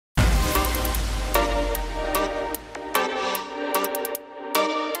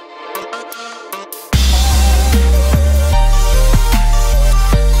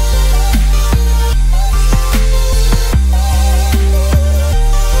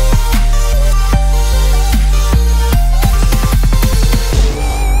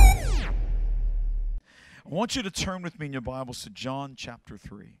want you to turn with me in your Bibles to John chapter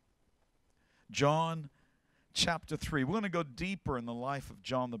 3. John chapter 3. We're going to go deeper in the life of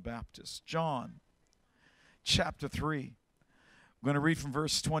John the Baptist. John chapter 3. We're going to read from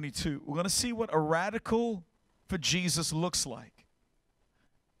verse 22. We're going to see what a radical for Jesus looks like.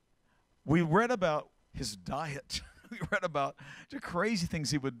 We read about his diet. We read about the crazy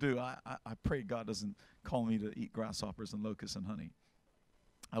things he would do. I pray God doesn't call me to eat grasshoppers and locusts and honey.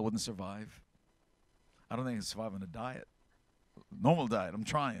 I wouldn't survive. I don't think I can survive on a diet. Normal diet. I'm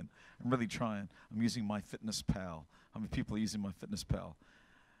trying. I'm really trying. I'm using MyFitnessPal. How many people are using MyFitnessPal?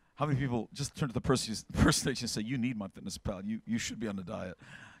 How many people just turn to the person station and say, you need MyFitnessPal. You should be on a diet.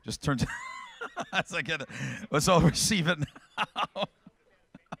 Just turn to as I get it. Let's all receive it now.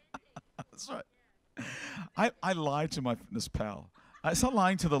 That's right. I lied to MyFitnessPal. It's not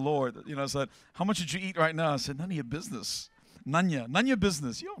lying to the Lord. You know, I said, how much did you eat right now? I said, none of your business. None your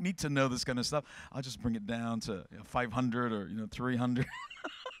business. You don't need to know this kind of stuff. I'll just bring it down to 500 or 300.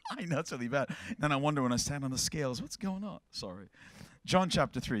 I know it's really bad. Then I wonder when I stand on the scales, what's going on? Sorry. John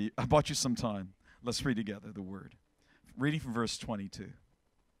chapter 3. I bought you some time. Let's read together the word. Reading from verse 22.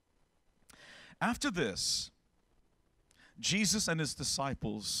 After this, Jesus and his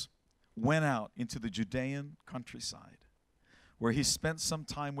disciples went out into the Judean countryside, where he spent some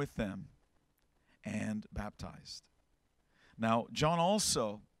time with them and baptized. Now, John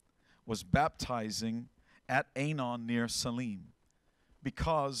also was baptizing at Aenon near Salim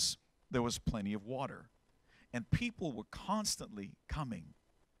because there was plenty of water. And people were constantly coming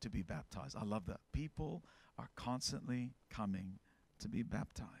to be baptized. I love that. People are constantly coming to be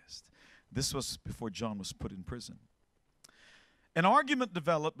baptized. This was before John was put in prison. An argument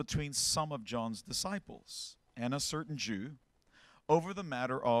developed between some of John's disciples and a certain Jew over the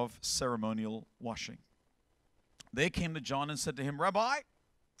matter of ceremonial washing. They came to John and said to him, Rabbi,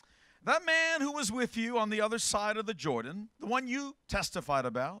 that man who was with you on the other side of the Jordan, the one you testified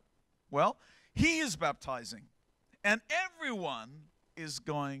about, well, he is baptizing, and everyone is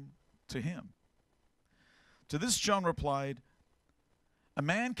going to him. To this John replied, a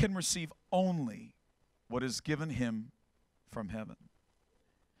man can receive only what is given him from heaven.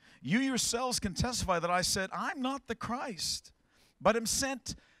 You yourselves can testify that I said, I'm not the Christ, but am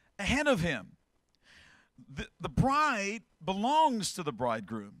sent ahead of him. The bride belongs to the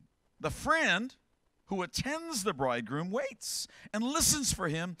bridegroom. The friend who attends the bridegroom waits and listens for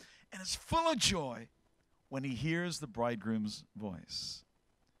him and is full of joy when he hears the bridegroom's voice.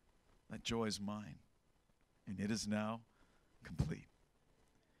 That joy is mine, and it is now complete.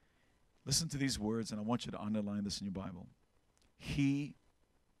 Listen to these words, and I want you to underline this in your Bible. He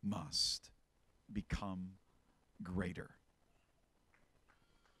must become greater.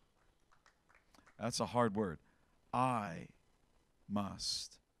 That's a hard word. I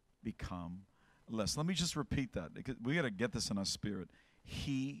must become less. Let me just repeat that, because we got to get this in our spirit.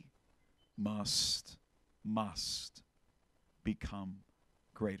 He must become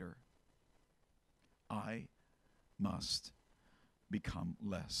greater. I must become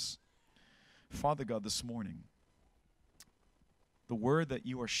less. Father God, this morning, the word that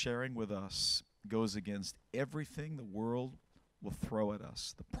you are sharing with us goes against everything the world will throw at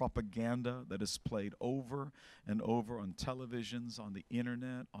us. The propaganda that is played over and over on televisions, on the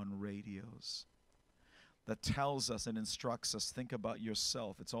internet, on radios, that tells us and instructs us, think about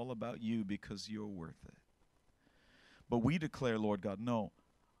yourself. It's all about you because you're worth it. But we declare, Lord God, no,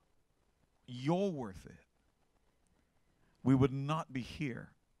 you're worth it. We would not be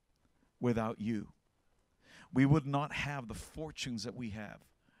here without you. We would not have the fortunes that we have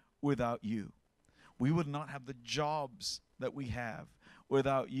without you. We would not have the jobs that we have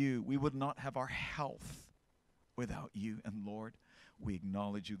without you. We would not have our health without you. And Lord, we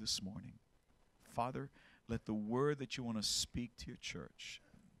acknowledge you this morning. Father, let the word that you want to speak to your church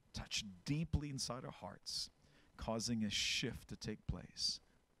touch deeply inside our hearts, causing a shift to take place.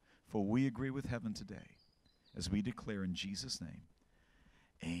 For we agree with heaven today as we declare in Jesus' name,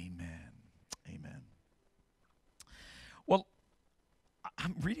 amen. Amen. Well,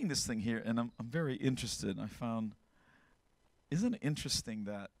 I'm reading this thing here, and I'm very interested. I found, isn't it interesting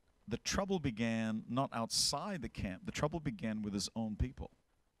that the trouble began not outside the camp. The trouble began with his own people.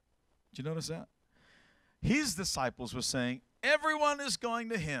 Did you notice that? His disciples were saying, everyone is going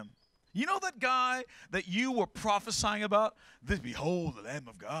to him. You know that guy that you were prophesying about? This, behold, the Lamb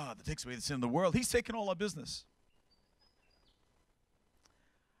of God that takes away the sin of the world. He's taking all our business.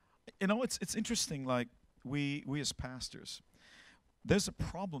 You know, it's interesting, like we as pastors, there's a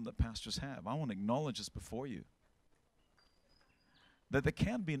problem that pastors have. I want to acknowledge this before you. That there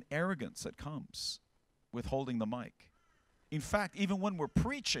can be an arrogance that comes with holding the mic. In fact, even when we're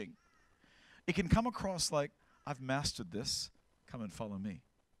preaching, it can come across like, I've mastered this. Come and follow me.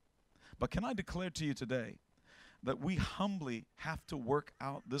 But can I declare to you today that we humbly have to work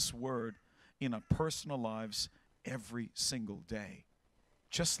out this word in our personal lives every single day,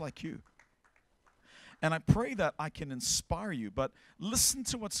 just like you. And I pray that I can inspire you, but listen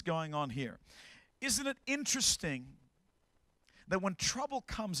to what's going on here. Isn't it interesting that when trouble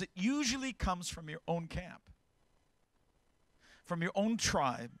comes, it usually comes from your own camp, from your own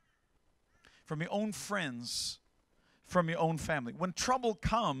tribe, from your own friends, from your own family. When trouble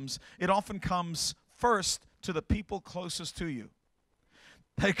comes, it often comes first to the people closest to you.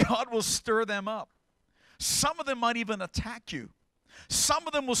 That God will stir them up. Some of them might even attack you. Some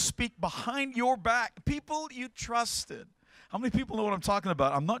of them will speak behind your back. People you trusted. How many people know what I'm talking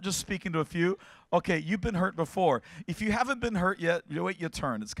about? I'm not just speaking to a few. Okay, you've been hurt before. If you haven't been hurt yet, you wait your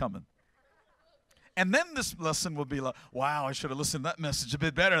turn. It's coming. And then this lesson will be like, wow, I should have listened to that message a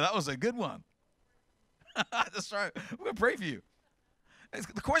bit better. That was a good one. That's right. We're going to pray for you.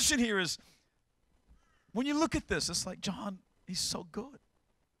 The question here is, when you look at this, it's like, John, he's so good.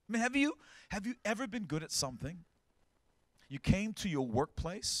 I mean, have you ever been good at something? You came to your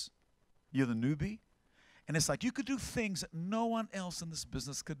workplace, you're the newbie, and it's like you could do things that no one else in this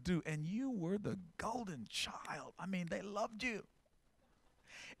business could do, and you were the golden child. I mean, they loved you.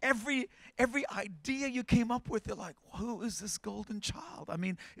 Every idea you came up with, they're like, who is this golden child? I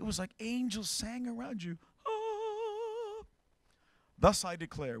mean, it was like angels sang around you. Oh. Thus I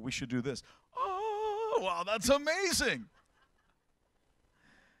declare we should do this. Oh, wow, that's amazing.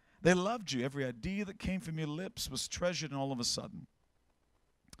 They loved you. Every idea that came from your lips was treasured, and all of a sudden,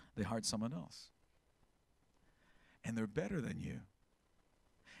 they hired someone else. And they're better than you.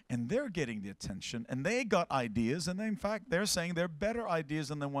 And they're getting the attention, and they got ideas, and in fact, they're saying they're better ideas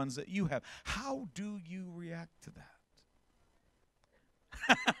than the ones that you have. How do you react to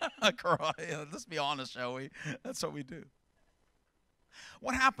that? Cry. Let's be honest, shall we? That's what we do.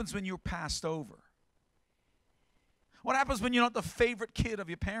 What happens when you're passed over? What happens when you're not the favorite kid of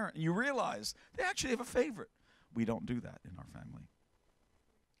your parent, and you realize they actually have a favorite? We don't do that in our family.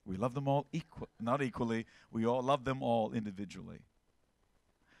 We love them all not equally. We all love them all individually.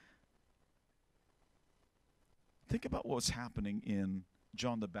 Think about what's happening in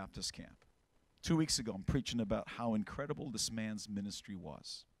John the Baptist camp. 2 weeks ago, I'm preaching about how incredible this man's ministry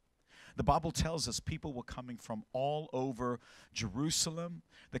was. The Bible tells us people were coming from all over Jerusalem.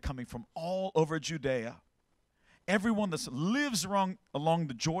 They're coming from all over Judea. Everyone that lives along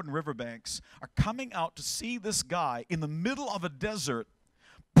the Jordan riverbanks are coming out to see this guy in the middle of a desert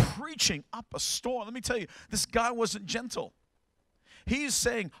preaching up a storm. Let me tell you, this guy wasn't gentle. He's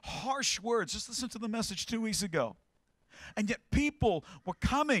saying harsh words. Just listen to the message 2 weeks ago. And yet people were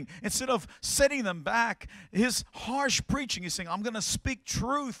coming. Instead of setting them back, his harsh preaching, he's saying, I'm going to speak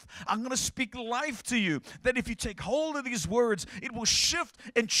truth. I'm going to speak life to you. That if you take hold of these words, it will shift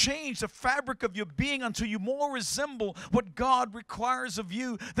and change the fabric of your being until you more resemble what God requires of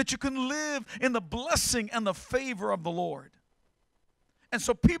you. That you can live in the blessing and the favor of the Lord. And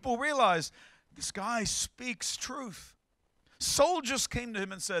so people realize, this guy speaks truth. Soldiers came to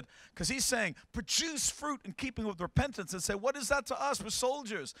him and said, because he's saying, produce fruit in keeping with repentance, and say, what is that to us? We're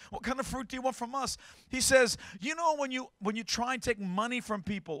soldiers. What kind of fruit do you want from us? He says, you know, when you try and take money from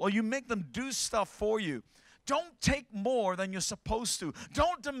people, or you make them do stuff for you, don't take more than you're supposed to.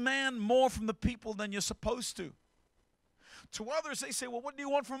 Don't demand more from the people than you're supposed to. To others, they say, well, what do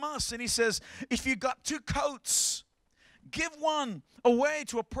you want from us? And he says, if you got 2 coats, give one away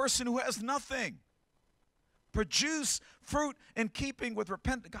to a person who has nothing. Produce fruit in keeping with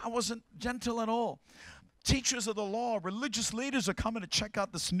repentance. God wasn't gentle at all. Teachers of the law, religious leaders are coming to check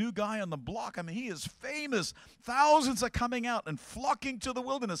out this new guy on the block. I mean, he is famous. Thousands are coming out and flocking to the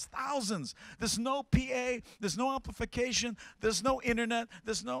wilderness. Thousands. There's no PA. There's no amplification. There's no internet.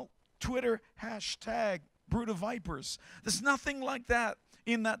 There's no Twitter hashtag brood of vipers. There's nothing like that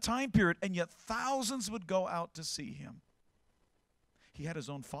in that time period. And yet thousands would go out to see him. He had his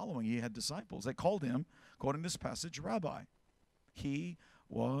own following. He had disciples. They called him, according to this passage, Rabbi. He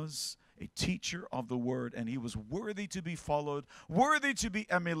was a teacher of the word, and he was worthy to be followed, worthy to be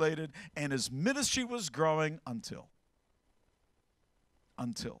emulated, and his ministry was growing until.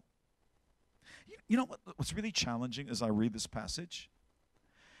 You know what's really challenging as I read this passage?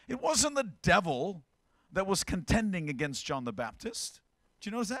 It wasn't the devil that was contending against John the Baptist. Do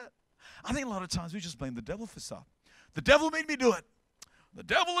you notice that? I think a lot of times we just blame the devil for stuff. The devil made me do it. The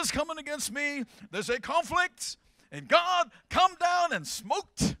devil is coming against me. There's a conflict. And God, come down and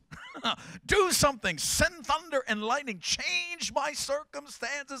smoked. Do something. Send thunder and lightning. Change my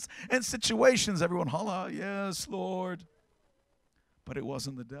circumstances and situations. Everyone holla, yes, Lord. But it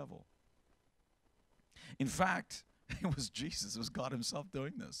wasn't the devil. In fact, it was Jesus. It was God himself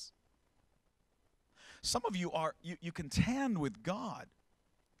doing this. Some of you you contend with God,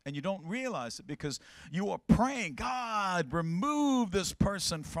 and you don't realize it because you are praying, God, remove this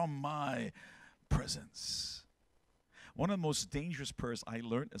person from my presence. One of the most dangerous prayers I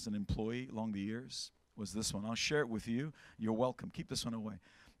learned as an employee along the years was this one. I'll share it with you. You're welcome. Keep this one away.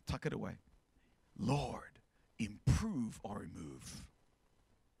 Tuck it away. Lord, improve or remove.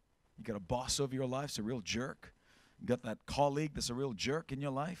 You got a boss over your life that's a real jerk. You got that colleague that's a real jerk in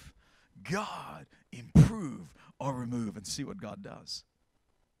your life. God, improve or remove, and see what God does.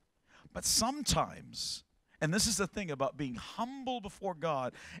 But sometimes, and this is the thing about being humble before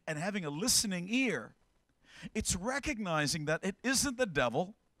God and having a listening ear, it's recognizing that it isn't the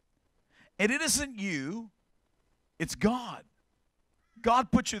devil and it isn't you, it's God.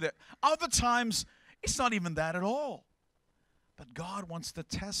 God put you there. Other times, it's not even that at all. But God wants to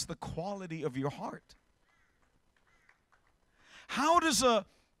test the quality of your heart. How does a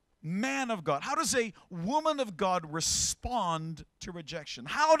man of God, how does a woman of God respond to rejection?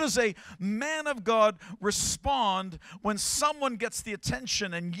 How does a man of God respond when someone gets the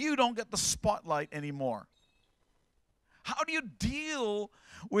attention and you don't get the spotlight anymore? How do you deal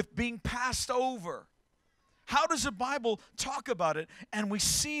with being passed over? How does the Bible talk about it? And we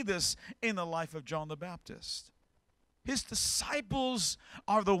see this in the life of John the Baptist. His disciples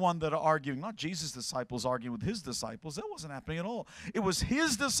are the one that are arguing, not Jesus' disciples arguing with his disciples. That wasn't happening at all. It was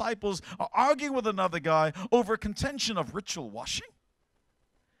his disciples are arguing with another guy over contention of ritual washing.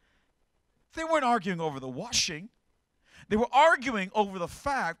 They weren't arguing over the washing. They were arguing over the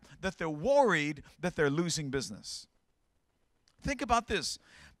fact that they're worried that they're losing business. Think about this.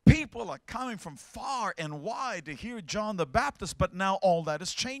 People are coming from far and wide to hear John the Baptist, but now all that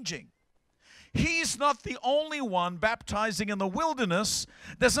is changing. He's not the only one baptizing in the wilderness.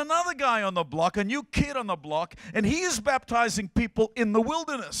 There's another guy on the block, a new kid on the block, and he's baptizing people in the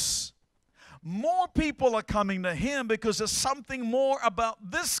wilderness. More people are coming to him because there's something more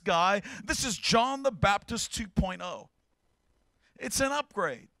about this guy. This is John the Baptist 2.0. It's an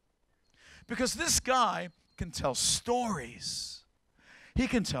upgrade. Because this guy can tell stories. He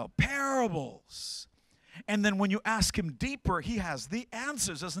can tell parables. And then when you ask him deeper, he has the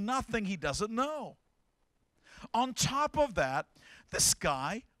answers. There's nothing he doesn't know. On top of that, this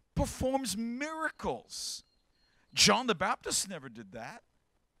guy performs miracles. John the Baptist never did that.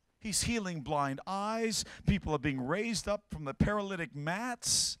 He's healing blind eyes. People are being raised up from the paralytic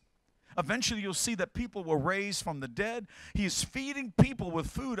mats. Eventually, you'll see that people were raised from the dead. He's feeding people with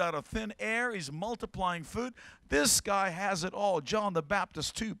food out of thin air. He's multiplying food. This guy has it all. John the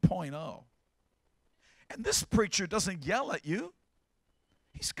Baptist 2.0. And this preacher doesn't yell at you.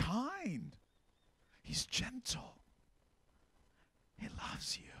 He's kind. He's gentle. He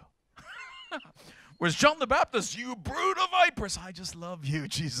loves you. Whereas John the Baptist, you brood of vipers, I just love you,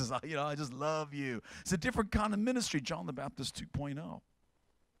 Jesus. I just love you. It's a different kind of ministry, John the Baptist 2.0.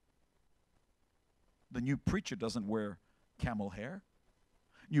 The new preacher doesn't wear camel hair.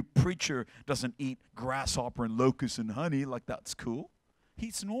 New preacher doesn't eat grasshopper and locust and honey like that's cool. He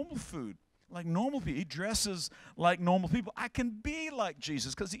eats normal food like normal people. He dresses like normal people. I can be like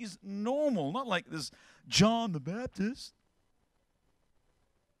Jesus because he's normal, not like this John the Baptist.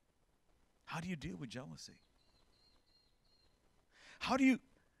 How do you deal with jealousy? How do you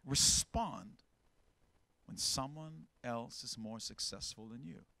respond when someone else is more successful than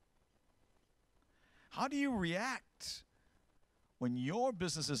you? How do you react when your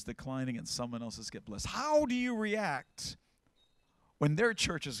business is declining and someone else's get blessed? How do you react when their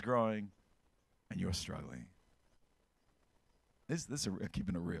church is growing and you're struggling? This is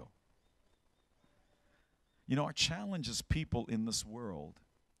keeping it real. You know, our challenge as people in this world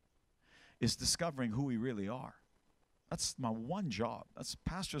is discovering who we really are. That's my one job. That's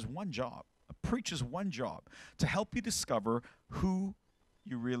pastor's one job. A preacher's one job, to help you discover who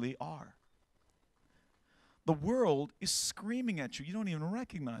you really are. The world is screaming at you. You don't even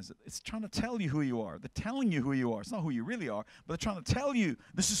recognize it. It's trying to tell you who you are. They're telling you who you are. It's not who you really are, but they're trying to tell you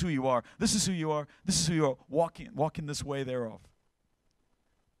this is who you are. This is who you are. This is who you are. Walk in this way thereof.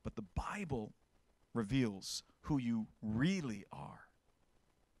 But the Bible reveals who you really are.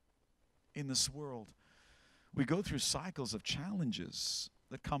 In this world, we go through cycles of challenges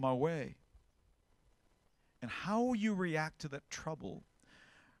that come our way. And how you react to that trouble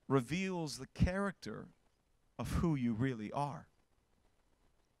reveals the character of who you really are.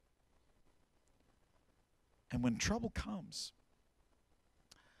 And when trouble comes,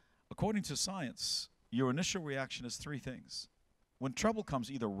 according to science, your initial reaction is three things. When trouble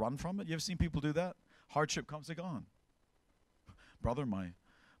comes, either run from it. You ever seen people do that? Hardship comes, they're gone. Brother, my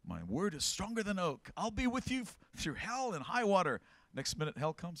My word is stronger than oak. I'll be with you through hell and high water. Next minute,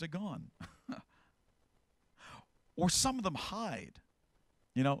 hell comes, they're gone. Or some of them hide.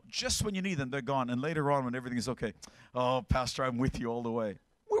 You know, just when you need them, they're gone. And later on, when everything is okay, oh, Pastor, I'm with you all the way.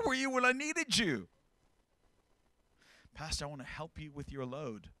 Where were you when I needed you? Pastor, I want to help you with your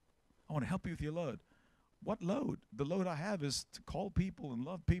load. I want to help you with your load. What load? The load I have is to call people and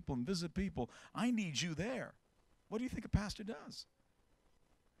love people and visit people. I need you there. What do you think a pastor does?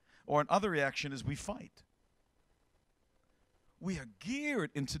 Or another reaction is we fight. We are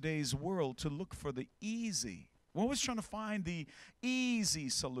geared in today's world to look for the easy. We're always trying to find the easy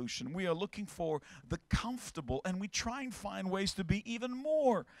solution. We are looking for the comfortable, and we try and find ways to be even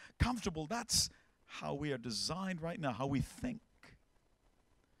more comfortable. That's how we are designed right now, how we think.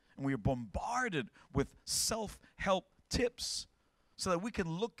 And we are bombarded with self-help tips so that we can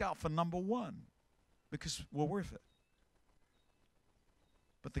look out for number one because we're worth it.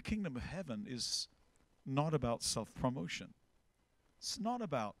 But the kingdom of heaven is not about self-promotion. It's not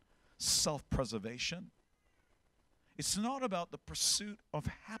about self-preservation. It's not about the pursuit of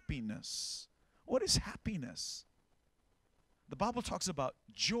happiness. What is happiness? The Bible talks about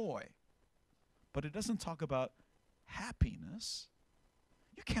joy, but it doesn't talk about happiness.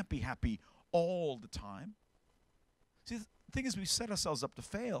 You can't be happy all the time. See, the thing is, we set ourselves up to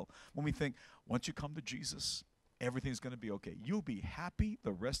fail when we think, once you come to Jesus, everything's going to be okay. You'll be happy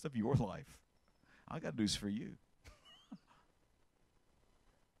the rest of your life. I got news for you.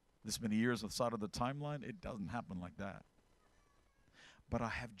 This many years on the side of the timeline, it doesn't happen like that. But I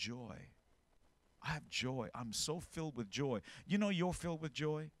have joy. I have joy. I'm so filled with joy. You know you're filled with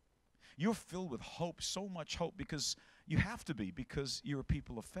joy? You're filled with hope, so much hope, because you have to be, because you're a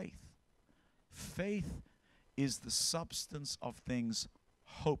people of faith. Faith is the substance of things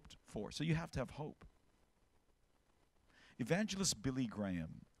hoped for. So you have to have hope. Evangelist Billy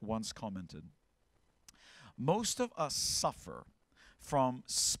Graham once commented, most of us suffer from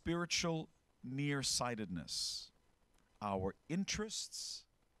spiritual nearsightedness. Our interests,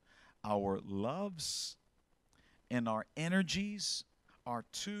 our loves, and our energies are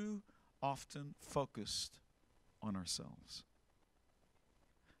too often focused on ourselves.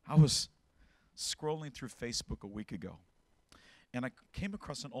 I was scrolling through Facebook a week ago, and I came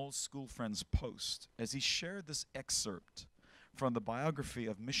across an old school friend's post as he shared this excerpt from the biography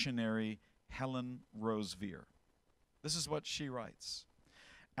of missionary Helen Roseveare. This is what she writes.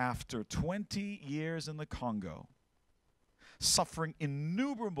 After 20 years in the Congo, suffering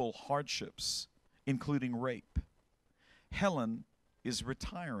innumerable hardships, including rape, Helen is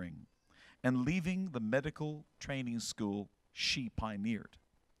retiring and leaving the medical training school she pioneered.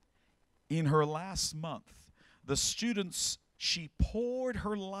 In her last month, the students she poured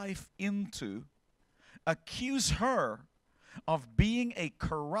her life into accuse her of being a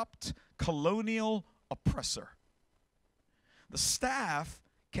corrupt colonial oppressor. The staff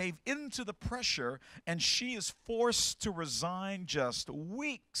cave into the pressure, and she is forced to resign just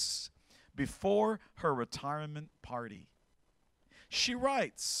weeks before her retirement party. She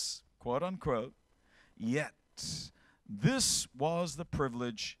writes, quote unquote, yet this was the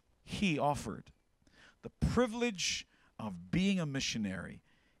privilege he offered, the privilege of being a missionary,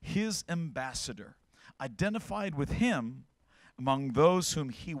 his ambassador, identified with him among those whom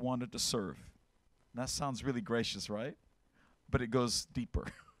he wanted to serve. That sounds really gracious, right? But it goes deeper.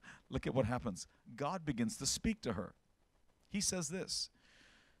 Look at what happens. God begins to speak to her. He says this,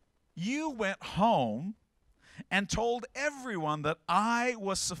 you went home and told everyone that I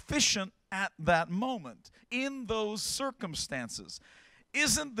was sufficient at that moment, in those circumstances.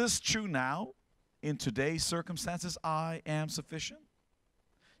 Isn't this true now? In today's circumstances, I am sufficient?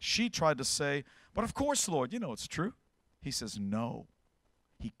 She tried to say, but of course, Lord, you know it's true. He says, no.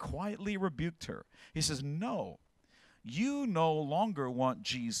 He quietly rebuked her. He says, no. You no longer want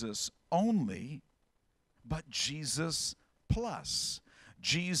Jesus only, but Jesus plus.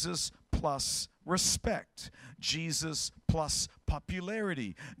 Jesus plus respect. Jesus plus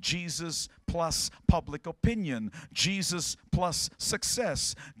popularity. Jesus plus public opinion. Jesus plus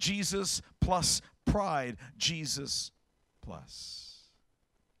success. Jesus plus pride. Jesus plus.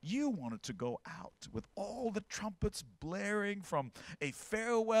 You wanted to go out with all the trumpets blaring from a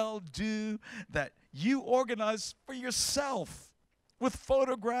farewell due that you organized for yourself, with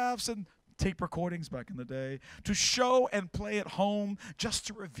photographs and tape recordings back in the day, to show and play at home just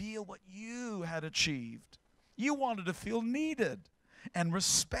to reveal what you had achieved. You wanted to feel needed and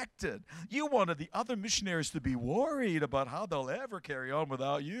respected. You wanted the other missionaries to be worried about how they'll ever carry on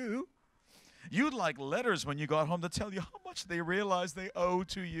without you. You'd like letters when you got home to tell you how much they realize they owe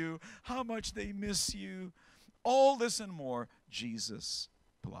to you, how much they miss you. All this and more, Jesus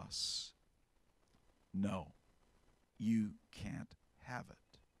plus. No, you can't have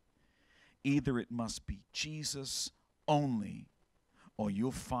it. Either it must be Jesus only, or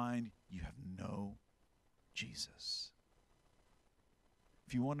you'll find you have no Jesus.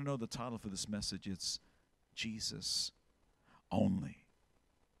 If you want to know the title for this message, it's Jesus only.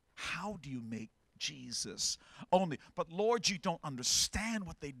 How do you make Jesus only? But Lord, you don't understand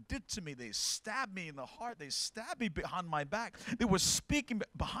what they did to me. They stabbed me in the heart. They stabbed me behind my back. They were speaking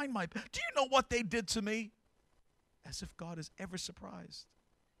behind my back. Do you know what they did to me? As if God is ever surprised.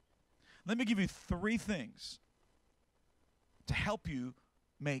 Let me give you 3 things to help you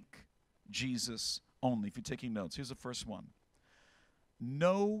make Jesus only. If you're taking notes, here's the first one.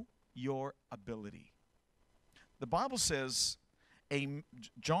 Know your ability. The Bible says,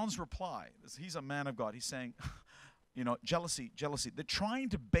 John's reply, he's a man of God. He's saying, jealousy. They're trying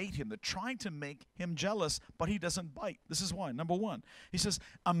to bait him. They're trying to make him jealous, but he doesn't bite. This is why. Number 1, he says,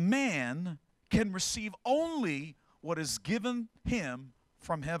 a man can receive only what is given him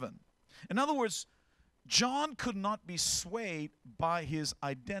from heaven. In other words, John could not be swayed by his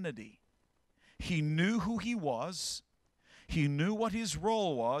identity. He knew who he was. He knew what his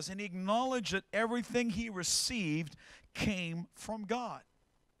role was, and he acknowledged that everything he received came from God.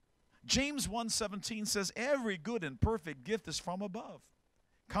 James 1:17 says, every good and perfect gift is from above,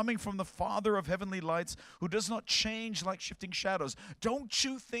 coming from the Father of heavenly lights, who does not change like shifting shadows. Don't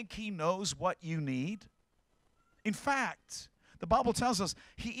you think he knows what you need? In fact, the Bible tells us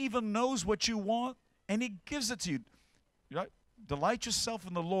he even knows what you want, and he gives it to you. Right? Delight yourself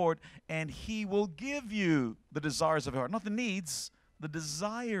in the Lord, and he will give you the desires of your heart. Not the needs, the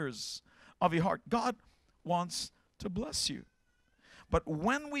desires of your heart. God wants to bless you. But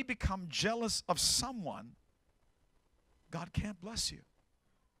when we become jealous of someone, God can't bless you.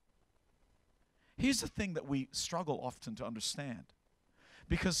 Here's the thing that we struggle often to understand.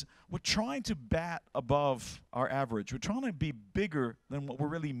 Because we're trying to bat above our average. We're trying to be bigger than what we're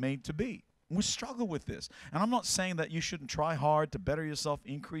really made to be. We struggle with this. And I'm not saying that you shouldn't try hard to better yourself,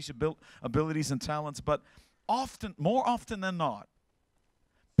 increase your abilities and talents, but more often than not,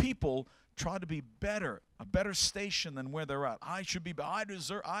 people try to be better, a better station than where they're at. I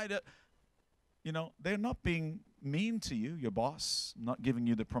deserve, they're not being mean to you, your boss, not giving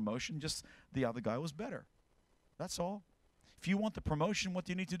you the promotion, just the other guy was better. That's all. If you want the promotion, what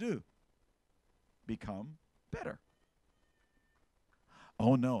do you need to do? Become better.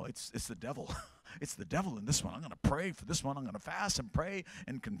 Oh no, it's the devil. It's the devil in this one. I'm going to pray for this one. I'm going to fast and pray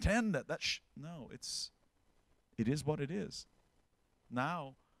and contend that no, it is what it is.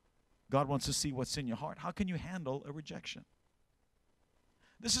 Now, God wants to see what's in your heart. How can you handle a rejection?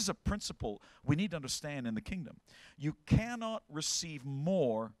 This is a principle we need to understand in the kingdom. You cannot receive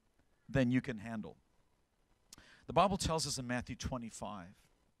more than you can handle. The Bible tells us in Matthew 25,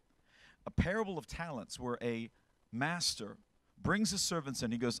 a parable of talents where a master brings his servants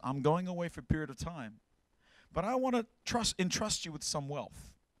in. He goes, I'm going away for a period of time, but I want to entrust you with some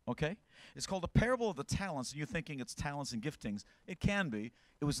wealth, okay? It's called the parable of the talents, and you're thinking it's talents and giftings. It can be.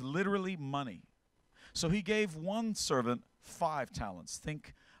 It was literally money. So he gave one servant 5 talents.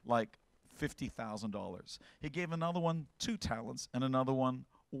 Think like $50,000. He gave another one 2 talents and another one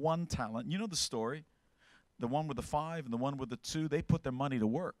 1 talent. You know the story. The one with the 5 and the one with the 2, they put their money to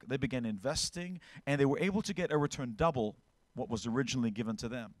work. They began investing, and they were able to get a return double what was originally given to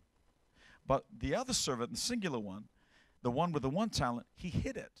them. But the other servant, the singular one, the one with the 1 talent, he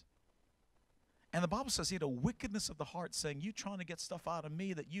hid it. And the Bible says he had a wickedness of the heart, saying, you trying to get stuff out of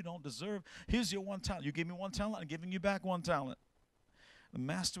me that you don't deserve. Here's your 1 talent. You gave me 1 talent, I'm giving you back 1 talent. The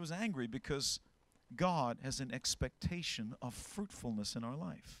master was angry because God has an expectation of fruitfulness in our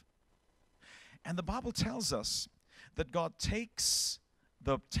life. And the Bible tells us that God takes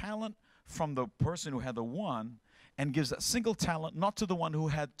the talent from the person who had the 1 and gives that single talent not to the one who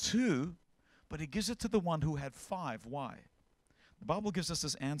had 2, but he gives it to the one who had 5. Why? The Bible gives us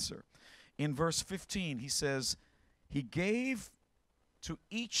this answer. In verse 15, he says, he gave to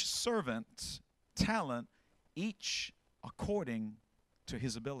each servant talent, each according to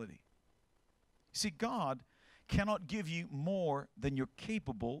his ability. See, God cannot give you more than you're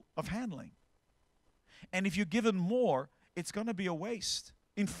capable of handling. And if you're given more, it's going to be a waste.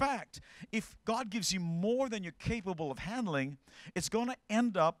 In fact, if God gives you more than you're capable of handling, it's going to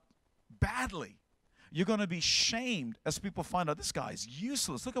end up badly. You're going to be shamed as people find out this guy's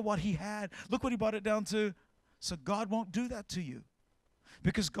useless. Look at what he had. Look what he brought it down to. So God won't do that to you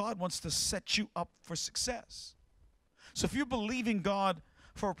because God wants to set you up for success. So if you're believing God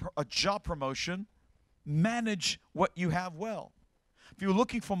for a job promotion, manage what you have well. If you're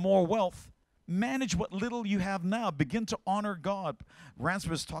looking for more wealth, manage what little you have now. Begin to honor God.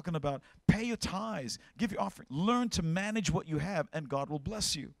 Ransford is talking about pay your tithes, give your offering. Learn to manage what you have, and God will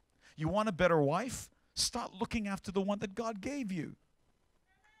bless you. You want a better wife? Start looking after the one that God gave you.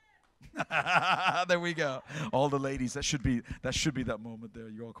 There we go. All the ladies, that should be that moment there.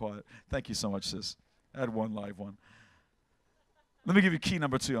 You're all quiet. Thank you so much, sis. I had one live one. Let me give you key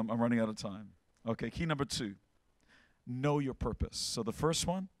number 2. I'm running out of time. Okay, key number 2. Know your purpose. So the first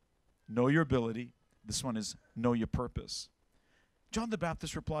one, know your ability. This one is know your purpose. John the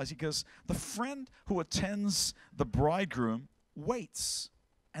Baptist replies, he goes, the friend who attends the bridegroom waits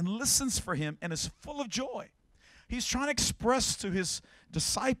and listens for him and is full of joy. He's trying to express to his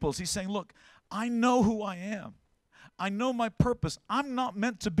disciples, he's saying, look, I know who I am. I know my purpose. I'm not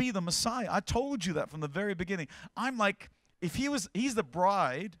meant to be the Messiah. I told you that from the very beginning. I'm like, if he's the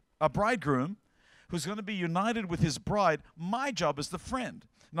bridegroom who's going to be united with his bride, my job is the friend.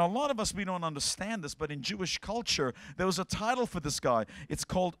 Now, a lot of us, we don't understand this, but in Jewish culture, there was a title for this guy. It's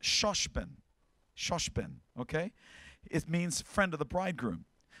called Shoshben. Shoshben, okay? It means friend of the bridegroom.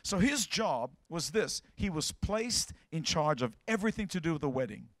 So his job was this. He was placed in charge of everything to do with the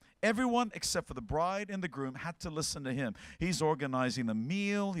wedding. Everyone except for the bride and the groom had to listen to him. He's organizing the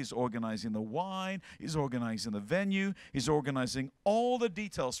meal. He's organizing the wine. He's organizing the venue. He's organizing all the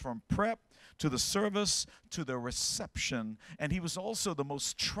details from prep to the service to the reception. And he was also the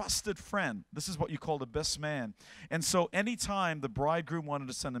most trusted friend. This is what you call the best man. And so anytime the bridegroom wanted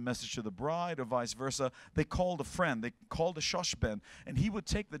to send a message to the bride or vice versa, they called a friend. They called a shoshben. And he would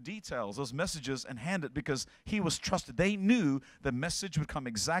take the details, those messages, and hand it because he was trusted. They knew the message would come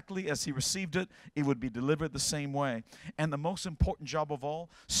exactly as he received it. It would be delivered the same way. And the most important job of all,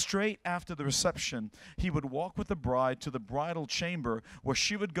 straight after the reception, he would walk with the bride to the bridal chamber where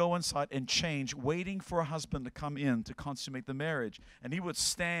she would go inside and change, waiting for a husband to come in to consummate the marriage. And he would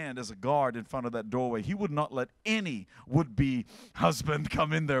stand as a guard in front of that doorway. He would not let any would-be husband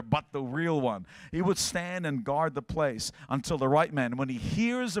come in there but the real one. He would stand and guard the place until the right man. When he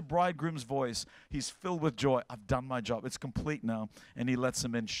hears the bridegroom's voice, he's filled with joy. I've done my job. It's complete now. And he lets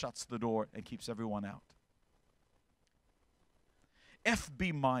him in, shuts the door, and keeps everyone out.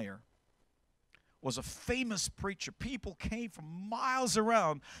 F.B. Meyer was a famous preacher. People came from miles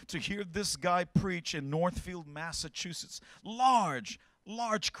around to hear this guy preach in Northfield, Massachusetts. Large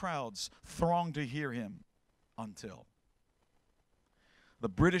crowds thronged to hear him until the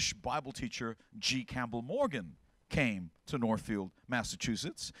British Bible teacher G. Campbell Morgan came to Northfield,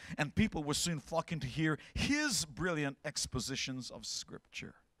 Massachusetts, and people were soon flocking to hear his brilliant expositions of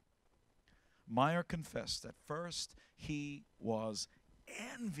Scripture. Meyer confessed at first he was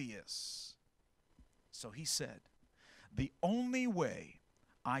envious. So he said, the only way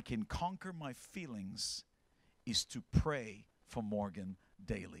I can conquer my feelings is to pray for Morgan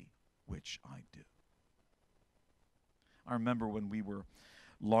daily, which I do. I remember when we were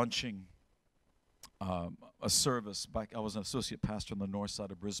launching a service back. I was an associate pastor on the north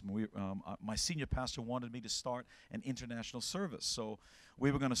side of Brisbane. My senior pastor wanted me to start an international service. So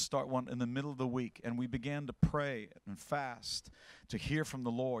we were going to start one in the middle of the week, and we began to pray and fast to hear from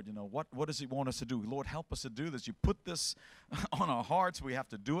the Lord. You know, what does he want us to do? Lord, help us to do this. You put this on our hearts. We have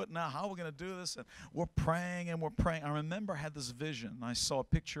to do it now. How are we going to do this? And we're praying and we're praying. I remember I had this vision. I saw a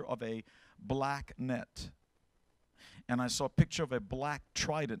picture of a black net, and I saw a picture of a black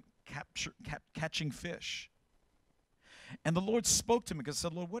trident catching fish. And the Lord spoke to me because I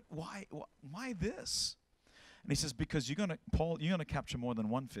said, Lord, why this? And he says, because you're going to capture more than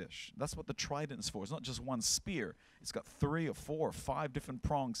one fish. That's what the trident is for. It's not just one spear. It's got 3 or 4 or 5 different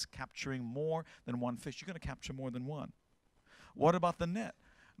prongs capturing more than one fish. You're going to capture more than one. What about the net?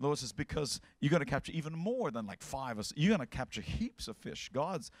 The Lord says, because you're going to capture even more than like 5 or 6. You're going to capture heaps of fish.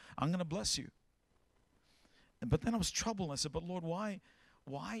 I'm going to bless you. But then I was troubled. I said, but Lord, why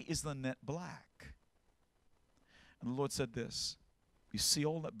is the net black? And the Lord said this, you see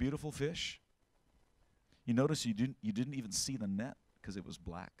all that beautiful fish? You notice you didn't even see the net because it was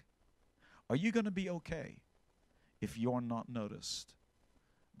black. Are you going to be okay if you're not noticed,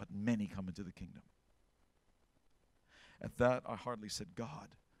 but many come into the kingdom? At that, I hardly said, God,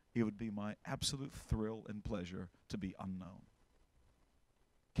 it would be my absolute thrill and pleasure to be unknown.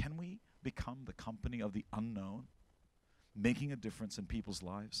 Can we become the company of the unknown, making a difference in people's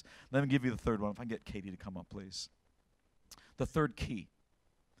lives? Let me give you the third one. If I can get Katie to come up, please. The third key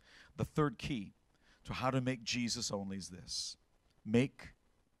to how to make Jesus only is this. Make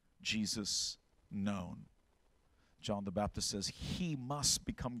Jesus known. John the Baptist says, he must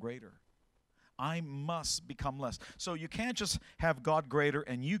become greater. I must become less. So you can't just have God greater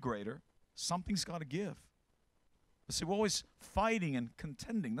and you greater. Something's got to give. See, we're always fighting and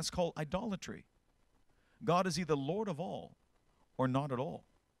contending. That's called idolatry. God is either Lord of all or not at all.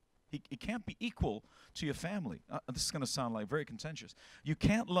 He can't be equal to your family. This is going to sound like very contentious. You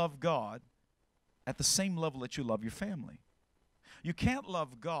can't love God at the same level that you love your family. You can't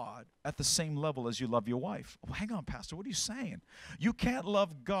love God at the same level as you love your wife. Oh, hang on, Pastor, what are you saying? You can't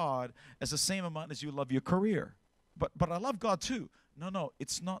love God as the same amount as you love your career. But I love God too. No,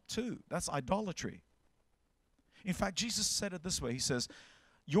 it's not two. That's idolatry. In fact, Jesus said it this way. He says,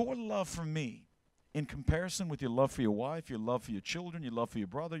 your love for me, in comparison with your love for your wife, your love for your children, your love for your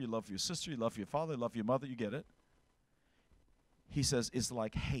brother, your love for your sister, your love for your father, your love for your mother, you get it? He says, is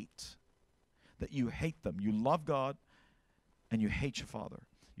like hate. That you hate them. You love God and you hate your father.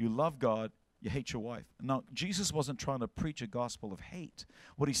 You love God, you hate your wife. Now, Jesus wasn't trying to preach a gospel of hate.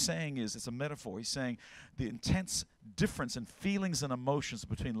 What he's saying is, it's a metaphor. He's saying the intense difference in feelings and emotions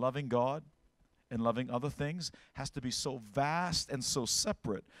between loving God and loving other things has to be so vast and so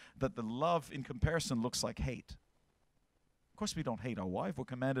separate that the love in comparison looks like hate. Of course, we don't hate our wife. We're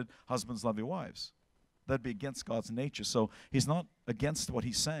commanded, husbands, love your wives. That'd be against God's nature. So he's not against what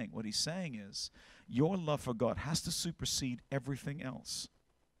he's saying. What he's saying is, your love for God has to supersede everything else.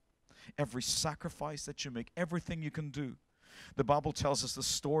 Every sacrifice that you make, everything you can do. The Bible tells us the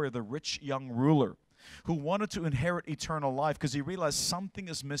story of the rich young ruler who wanted to inherit eternal life because he realized something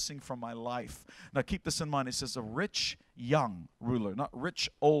is missing from my life. Now keep this in mind. It says a rich young ruler, not rich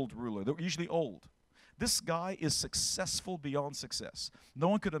old ruler. They're usually old. This guy is successful beyond success. No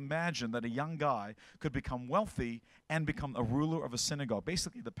one could imagine that a young guy could become wealthy and become a ruler of a synagogue,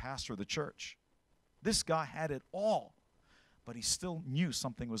 basically the pastor of the church. This guy had it all, but he still knew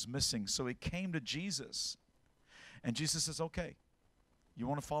something was missing. So he came to Jesus. And Jesus says, okay, you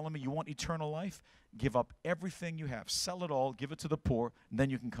want to follow me? You want eternal life? Give up everything you have. Sell it all. Give it to the poor. And then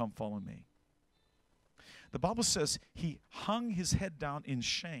you can come follow me. The Bible says he hung his head down in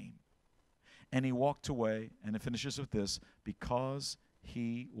shame. And he walked away. And it finishes with this, because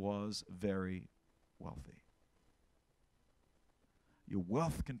he was very wealthy. Your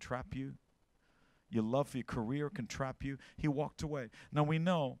wealth can trap you. Your love for your career can trap you. He walked away. Now we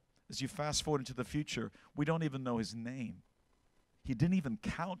know, as you fast forward into the future, we don't even know his name. He didn't even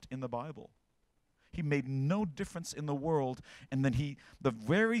count in the Bible. He made no difference in the world. And then the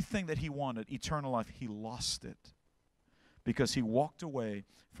very thing that he wanted, eternal life, he lost it. Because he walked away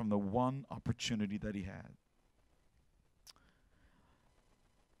from the one opportunity that he had.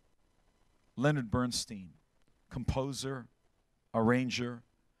 Leonard Bernstein, composer, arranger,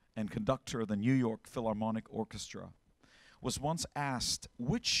 and conductor of the New York Philharmonic Orchestra, was once asked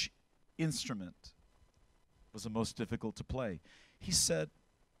which instrument was the most difficult to play. He said,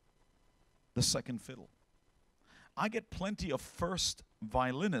 the second fiddle. I get plenty of first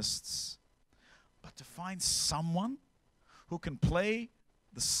violinists, but to find someone who can play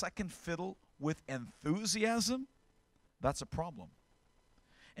the second fiddle with enthusiasm, that's a problem.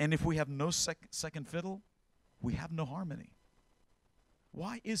 And if we have no second fiddle, we have no harmony.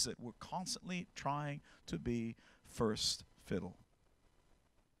 Why is it we're constantly trying to be first fiddle?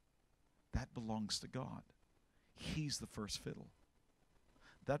 That belongs to God. He's the first fiddle.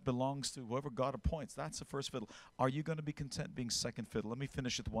 That belongs to whoever God appoints. That's the first fiddle. Are you going to be content being second fiddle? Let me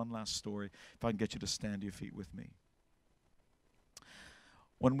finish with one last story, if I can get you to stand to your feet with me.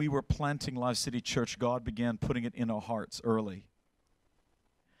 When we were planting Live City Church, God began putting it in our hearts early.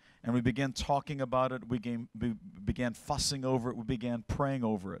 And we began talking about it. We began fussing over it. We began praying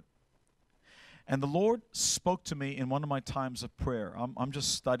over it. And the Lord spoke to me in one of my times of prayer. I'm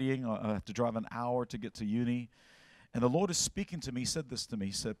just studying. I have to drive an hour to get to uni. And the Lord is speaking to me. He said this to me.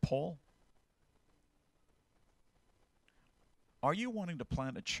 He said, Paul, are you wanting to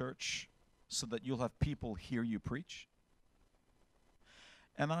plant a church so that you'll have people hear you preach?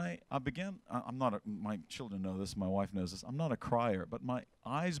 And I began, my children know this, my wife knows this, I'm not a crier, but my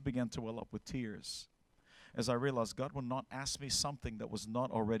eyes began to well up with tears as I realized God would not ask me something that was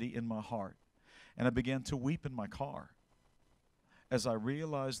not already in my heart. And I began to weep in my car as I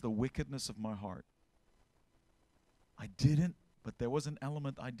realized the wickedness of my heart. I didn't, but there was an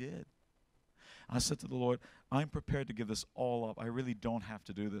element I did. I said to the Lord, I'm prepared to give this all up. I really don't have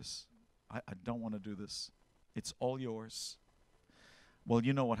to do this. I don't want to do this. It's all yours. Well,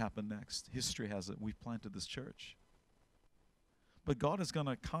 you know what happened next. History has it. We planted this church. But God is going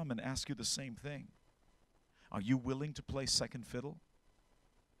to come and ask you the same thing. Are you willing to play second fiddle?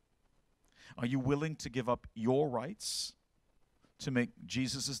 Are you willing to give up your rights to make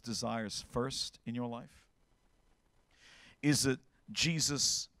Jesus' desires first in your life? Is it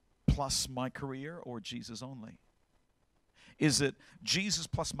Jesus plus my career or Jesus only? Is it Jesus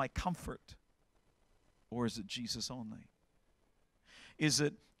plus my comfort? or is it Jesus only? Is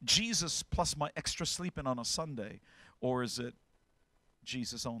it Jesus plus my extra sleeping on a Sunday, or is it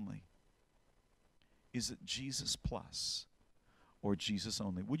Jesus only? Is it Jesus plus or Jesus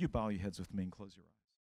only? Would you bow your heads with me and close your eyes?